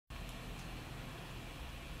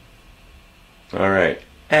Alright,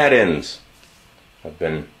 Addends. I've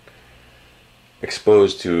been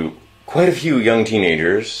exposed to quite a few young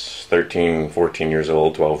teenagers, 13, 14 years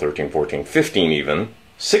old, 12, 13, 14, 15 even,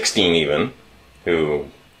 16 even, who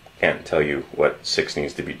can't tell you what 6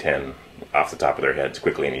 needs to be 10 off the top of their heads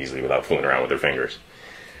quickly and easily without fooling around with their fingers.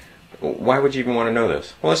 Why would you even want to know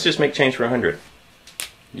this? Well, let's just make change for 100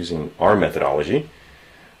 using our methodology.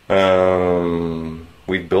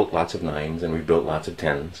 We've built lots of 9s and we've built lots of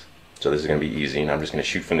 10s. So this is going to be easy, and I'm just going to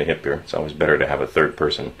shoot from the hip here. It's always better to have a third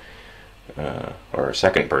person, or a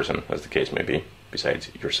second person, as the case may be, besides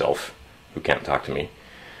yourself, who can't talk to me.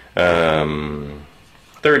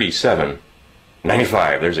 37,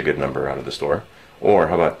 95, there's a good number out of the store. Or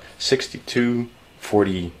how about 62,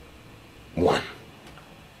 41?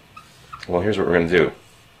 Well, here's what we're going to do.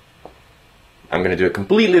 I'm going to do it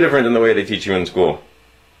completely different than the way they teach you in school.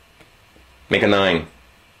 Make a 9.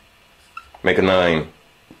 Make a 9.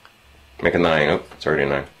 Make a 9. Oh, it's already a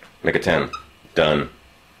 9. Make a 10. Done.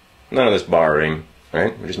 None of this borrowing,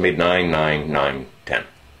 right? We just made 9, 9, 9, 10.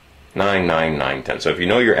 9, 9, 9, 10. So if you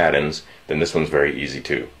know your addends, then this one's very easy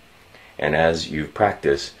too. And as you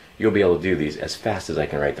practice, you'll be able to do these as fast as I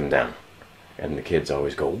can write them down. And the kids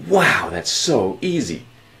always go, wow, that's so easy.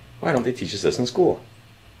 Why don't they teach us this in school?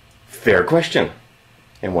 Fair question.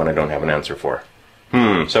 And one I don't have an answer for.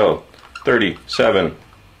 So 37,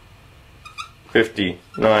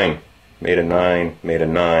 59. Made a 9, made a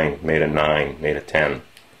 9, made a 9, made a 10.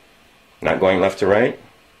 Not going left to right,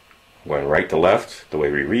 going right to left, the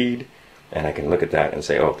way we read, and I can look at that and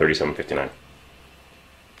say, oh, 3759.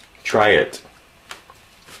 Try it.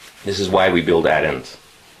 This is why we build addends.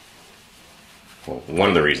 Well, one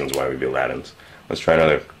of the reasons why we build addends. Let's try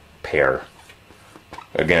another pair.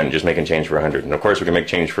 Again, just making change for 100. And of course we can make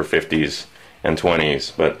change for 50s and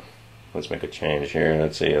 20s, but let's make a change here.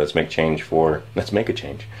 Let's see, let's make a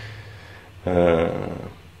change. How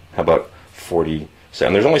about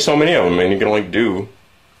 47? There's only so many of them, and you can only do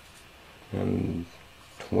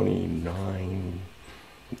 29,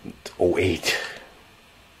 08.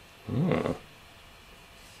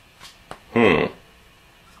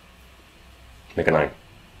 Make a 9.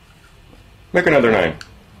 Make another 9.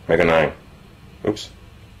 Make a 9. Oops.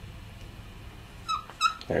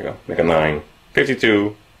 There you go. Make a 9.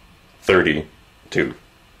 52, 32.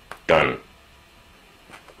 Done.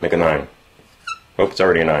 Make a 9. Oh, it's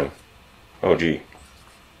already a 9. Oh, gee.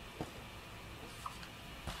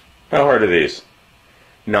 How hard are these?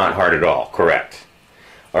 Not hard at all. Correct.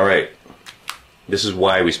 All right. This is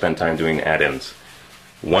why we spend time doing addends.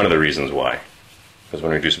 One of the reasons why. Because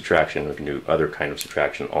when we do subtraction, we can do other kind of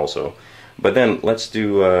subtraction also. But then let's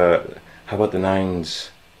do, how about the 9s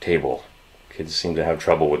table? Kids seem to have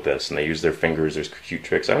trouble with this, and they use their fingers. There's cute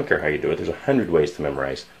tricks. I don't care how you do it. There's 100 ways to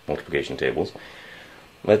memorize multiplication tables.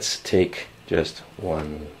 Let's take just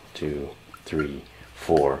 1, 2, 3,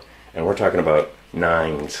 4, and we're talking about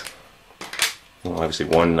 9s. Well, obviously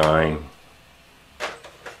 1 9.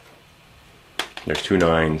 There's 2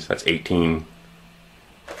 9s. That's 18.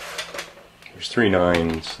 There's 3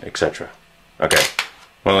 9s, etc. Okay.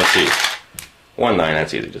 Well, let's see. 1 9.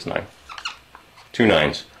 That's easy. Just 9. 2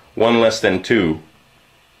 9s. 1 less than 2.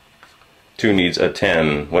 2 needs a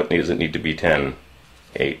 10. What does it need to be 10?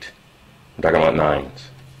 8. I'm talking about 9s.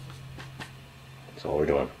 That's all we're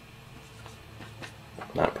doing.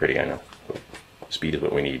 Not pretty, I know. Speed is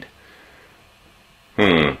what we need.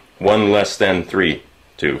 1 less than 3.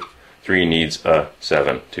 2. 3 needs a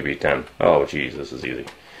 7 to be 10. Oh, geez, this is easy.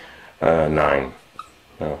 9.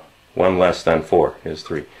 No. 1 less than 4 is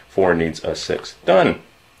 3. 4 needs a 6. Done!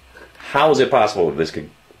 How is it possible that this could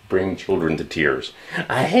bring children to tears?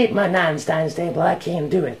 I hate my 9s times table, I can't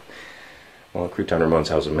do it. Well, at Crouton Ramon's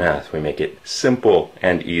House of Math, we make it simple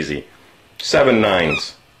and easy. 7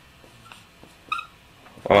 9s.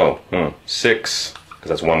 Oh, 6, because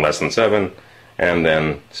that's 1 less than 7, and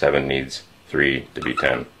then 7 needs 3 to be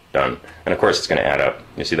 10. Done. And of course it's going to add up.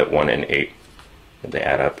 You see that 1 and 8, if they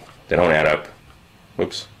add up. They don't add up.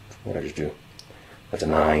 Whoops, what did I just do? That's a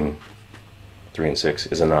 9. 3 and 6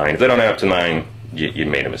 is a 9. If they don't add up to 9, you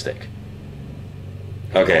made a mistake.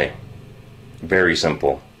 Okay, very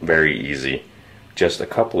simple, very easy. Just a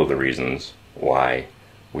couple of the reasons why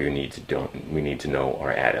we need to know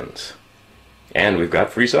our addends. And we've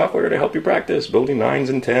got free software to help you practice building 9s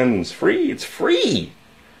and 10s. Free! It's free!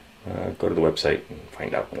 Go to the website and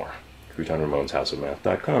find out more.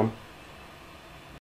 CroutonRamonsHouseOfMath.com.